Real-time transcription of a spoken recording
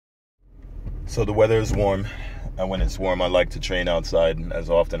So the weather is warm, and when it's warm I like to train outside as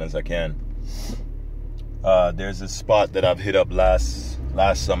often as I can. There's a spot that I've hit up last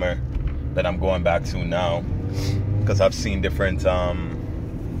summer that I'm going back to now because I've seen different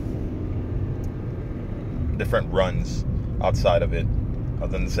runs outside of it. I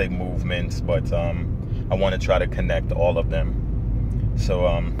was gonna say movements, but I want to try to connect all of them.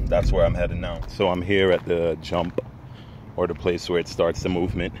 So that's where I'm heading now. So I'm here at the jump, or the place where it starts the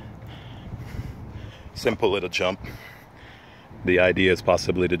movement. Simple little jump. The idea is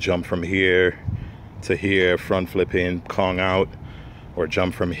possibly to jump from here to here, front flipping, Kong out, or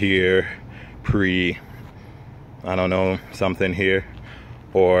jump from here, I don't know, something here,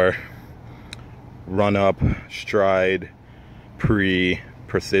 or run up, stride,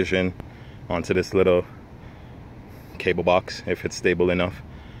 precision onto this little cable box, if it's stable enough,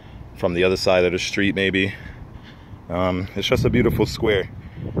 from the other side of the street maybe. It's just a beautiful square.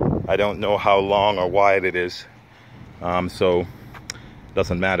 I don't know how long or wide it is, so it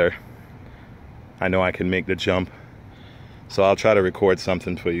doesn't matter. I know I can make the jump, so I'll try to record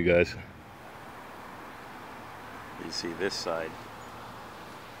something for you guys. You see this side.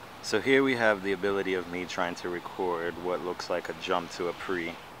 So here we have the ability of me trying to record what looks like a jump to a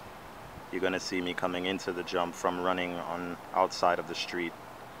pre. You're gonna see me coming into the jump from running on outside of the street,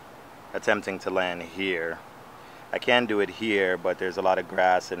 attempting to land here. I can do it here, but there's a lot of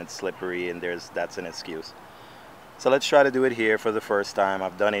grass and it's slippery, and that's an excuse. So let's try to do it here for the first time.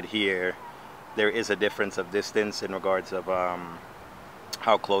 I've done it here. There is a difference of distance in regards of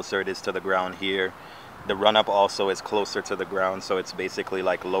how closer it is to the ground here. The run up also is closer to the ground, so it's basically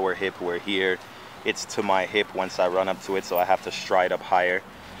like lower hip, where here it's to my hip once I run up to it, so I have to stride up higher.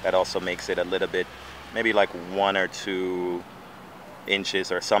 That also makes it a little bit, maybe like 1 or 2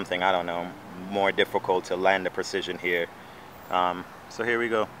 inches or something, I don't know, more difficult to land the precision here. So here we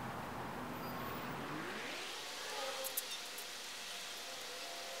go.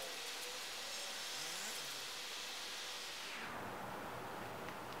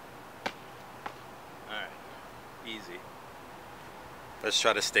 Alright, easy. Let's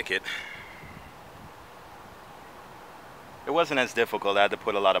try to stick it. It wasn't as difficult. I had to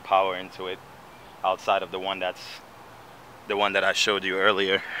put a lot of power into it, outside of the one that I showed you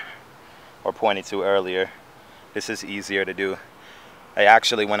earlier, or pointed to earlier. This is easier to do. I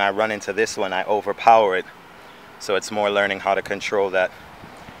actually, when I run into this one, I overpower it, so it's more learning how to control that.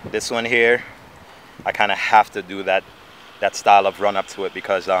 This one here, I kind of have to do that style of run up to it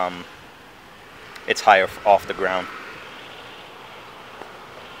because it's higher off the ground.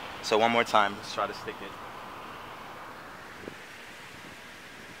 So one more time, let's try to stick it.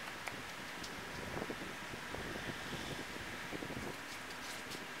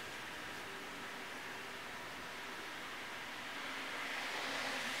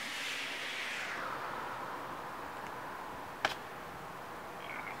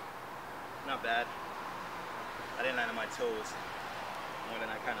 Not bad. I didn't land on my toes, more than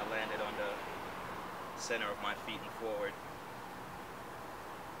I kind of landed on the center of my feet and forward.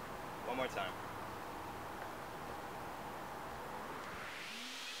 One more time.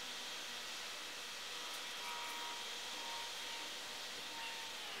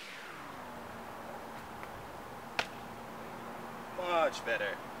 Much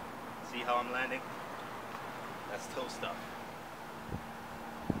better. See how I'm landing? That's toe stuff.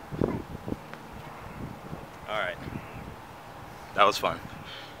 Alright, that was fun.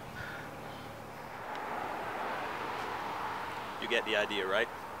 You get the idea, right?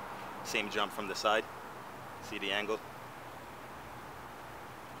 Same jump from the side. See the angle?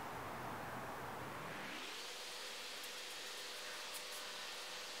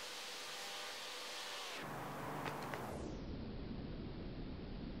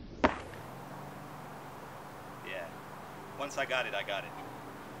 Yeah, once I got it, I got it.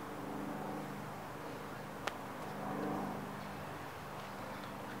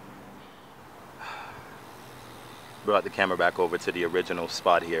 Brought the camera back over to the original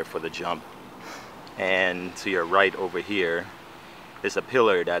spot here for the jump, and to your right over here is a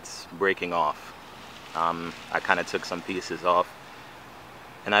pillar that's breaking off. I kind of took some pieces off,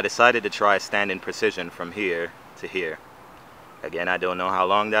 and I decided to try standing precision from here to here. Again, I don't know how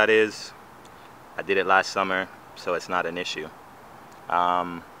long that is. I did it last summer, so it's not an issue.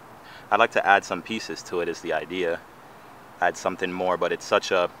 I'd like to add some pieces to it is the idea. Add something more, but it's such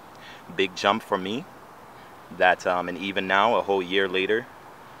a big jump for me that and even now, a whole year later,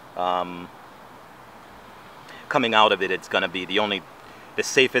 coming out of it, it's gonna be the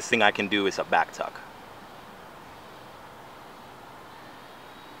safest thing I can do is a back tuck.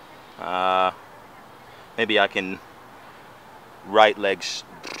 Maybe I can right leg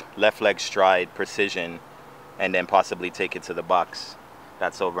left leg stride, precision, and then possibly take it to the box.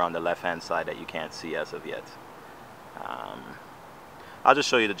 That's over on the left hand side that you can't see as of yet. I'll just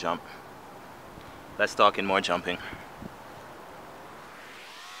show you the jump. Let's talk in more jumping.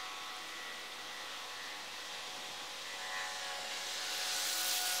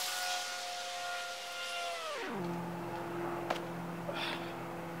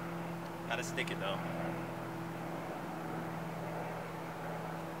 Gotta stick it though.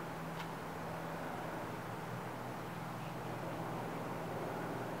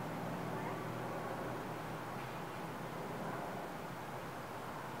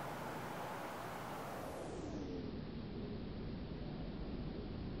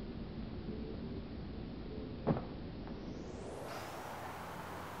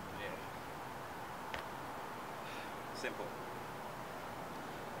 Simple.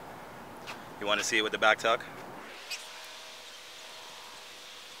 You want to see it with the back tuck?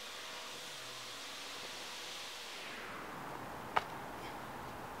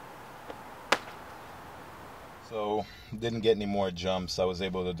 So, didn't get any more jumps. I was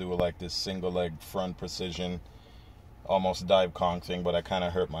able to do like this single leg front precision, almost dive conk thing, but I kind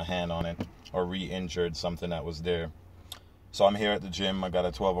of hurt my hand on it, or re-injured something that was there. So I'm here at the gym. I got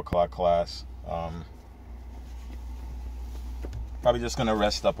a 12 o'clock class. Probably just gonna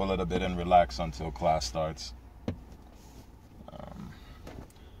rest up a little bit and relax until class starts.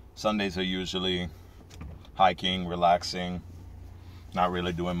 Sundays are usually hiking, relaxing, not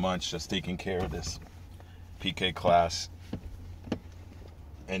really doing much, just taking care of this PK class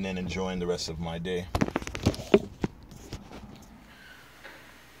and then enjoying the rest of my day.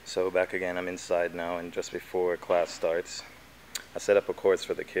 So back again, I'm inside now, and just before class starts, I set up a course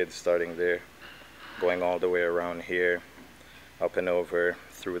for the kids starting there, going all the way around here, up and over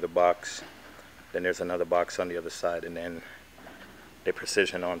through the box. Then there's another box on the other side, and then they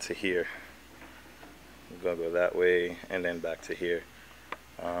precision onto here. I'm gonna go that way and then back to here.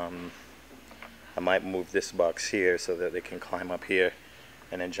 I might move this box here so that they can climb up here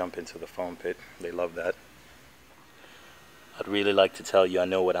and then jump into the foam pit. They love that. I'd really like to tell you I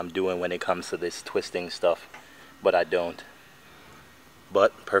know what I'm doing when it comes to this twisting stuff, but I don't.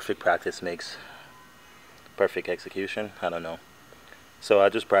 But perfect practice makes perfect execution. I don't know. So I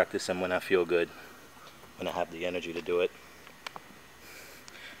just practice them when I feel good, when I have the energy to do it.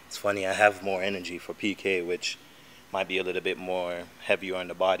 It's funny, I have more energy for PK, which might be a little bit more heavier on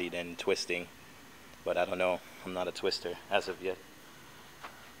the body than twisting. But I don't know. I'm not a twister as of yet.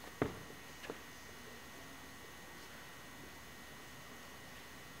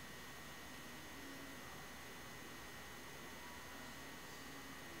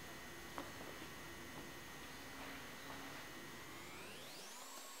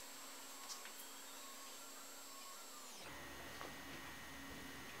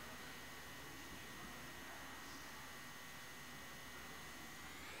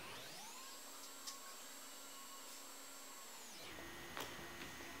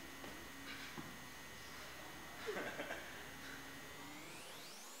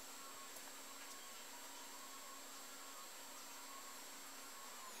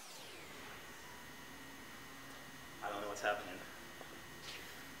 What's happening?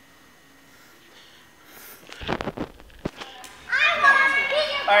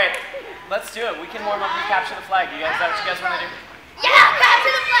 Alright, let's do it. We can warm up and capture the flag. You guys, is that what you guys want to do? Yeah,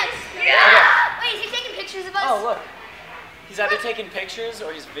 capture the flag! Yeah! Okay. Wait, is he taking pictures of us? Oh, look. He's either taking pictures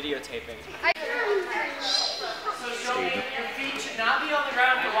or he's videotaping. So show me, your feet should not be on the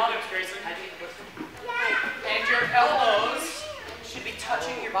ground for long, Grayson. And your elbows should be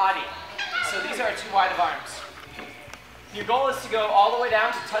touching your body. So these are too wide of arms. Your goal is to go all the way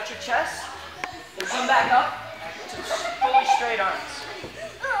down to touch your chest, and come back up to fully straight arms.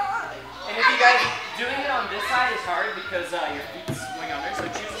 And if you guys, doing it on this side is hard because your feet swing under, so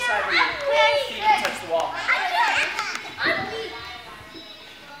choose the side where your feet can touch the wall.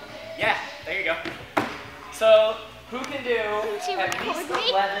 Yeah, there you go. So, who can do at least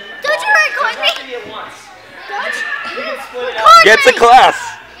 11? Don't you record me? Doesn't have to be at once. You can split it up. Get to class!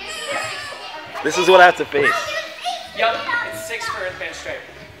 This is what I have to face. Yup, it's 6 for earth band straight.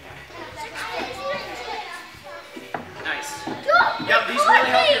 Nice. Yup, these really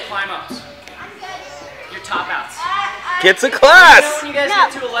help your climb ups. Your top outs. Get to class! When you guys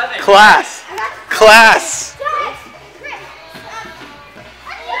get to 11. Class! Class!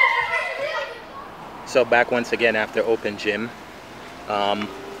 So back once again after open gym. I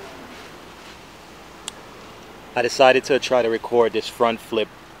decided to try to record this front flip.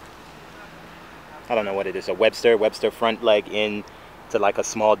 I don't know what it is, a Webster front leg in to like a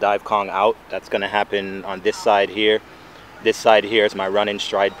small dive Kong out. That's gonna happen on this side here. This side here is my running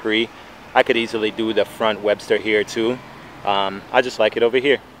stride pre. I could easily do the front Webster here too. I just like it over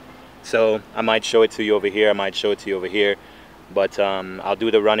here. So I might show it to you over here, I might show it to you over here. But I'll do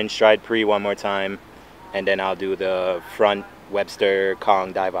the running stride pre one more time, and then I'll do the front Webster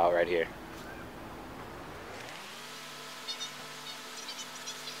Kong dive out right here.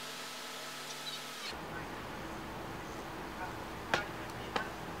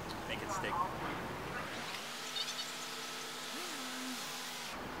 Make it stick.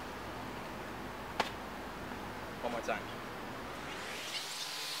 One more time.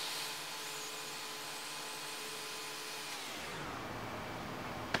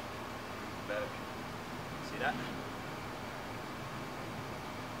 Better. See that?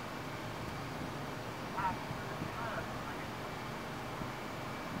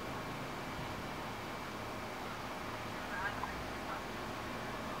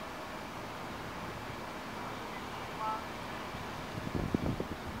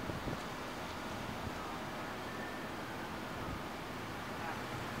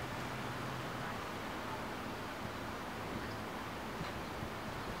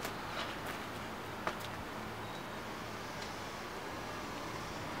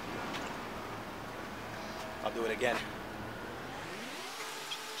 I'll do it again.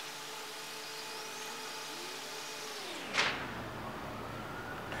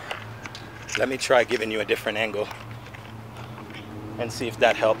 Let me try giving you a different angle and see if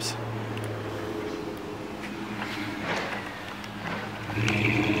that helps.